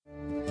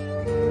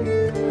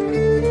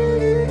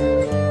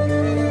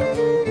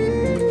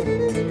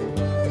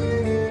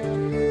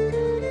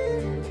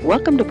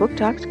Welcome to Book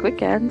Talks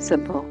Quick and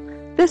Simple.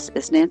 This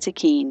is Nancy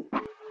Keene.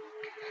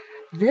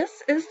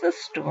 This is the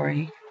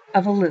story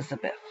of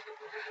Elizabeth,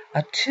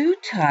 a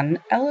 2-ton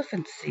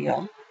elephant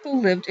seal who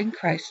lived in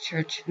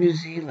Christchurch, New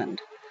Zealand.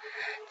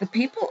 The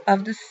people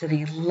of the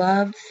city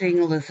loved seeing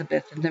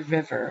Elizabeth in the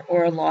river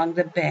or along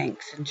the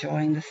banks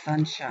enjoying the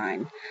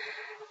sunshine.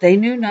 They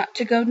knew not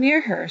to go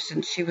near her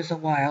since she was a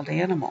wild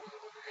animal.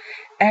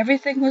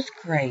 Everything was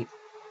great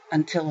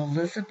until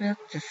Elizabeth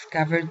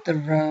discovered the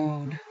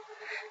road.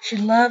 She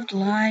loved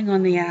lying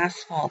on the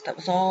asphalt that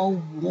was all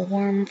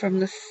warm from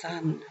the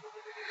sun.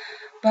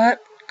 But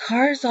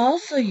cars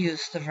also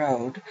used the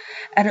road,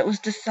 and it was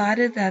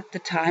decided that the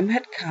time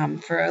had come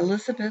for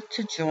Elizabeth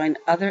to join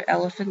other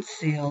elephant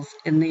seals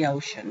in the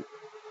ocean.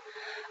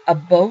 A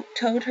boat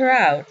towed her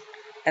out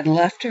and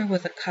left her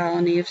with a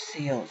colony of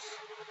seals.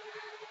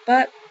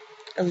 But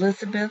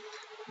Elizabeth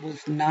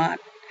was not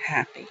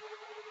happy.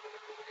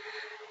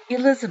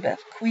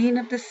 Elizabeth, Queen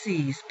of the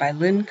Seas by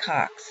Lynne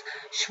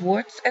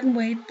Schwartz and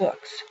Wade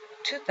Books,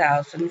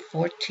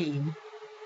 2014.